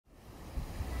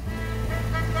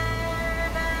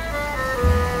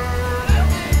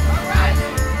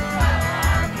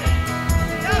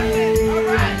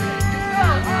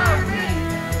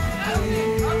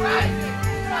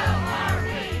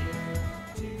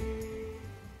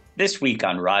This week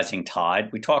on Rising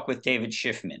Tide, we talk with David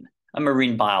Shiffman, a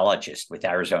marine biologist with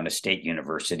Arizona State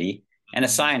University and a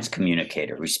science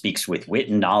communicator who speaks with wit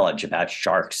and knowledge about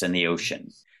sharks in the ocean,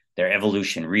 their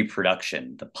evolution,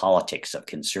 reproduction, the politics of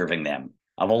conserving them.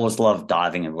 I've always loved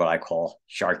diving in what I call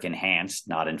shark-enhanced,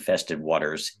 not infested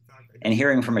waters, and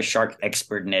hearing from a shark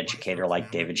expert and educator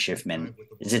like David Shiffman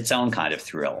is its own kind of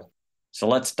thrill. So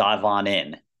let's dive on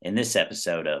in this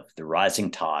episode of the Rising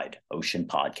Tide Ocean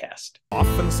Podcast. Off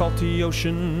in the salty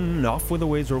ocean, off where the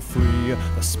waves roll free,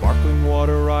 the sparkling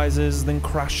water rises, then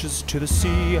crashes to the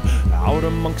sea. Out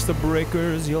amongst the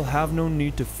breakers, you'll have no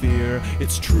need to fear.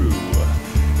 It's true,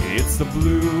 it's the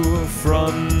blue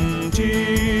frontier.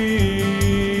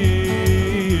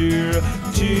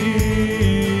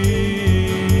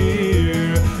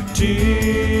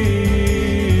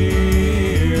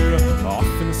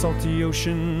 Off in the salty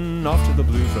ocean, off to the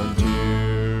blue frontier.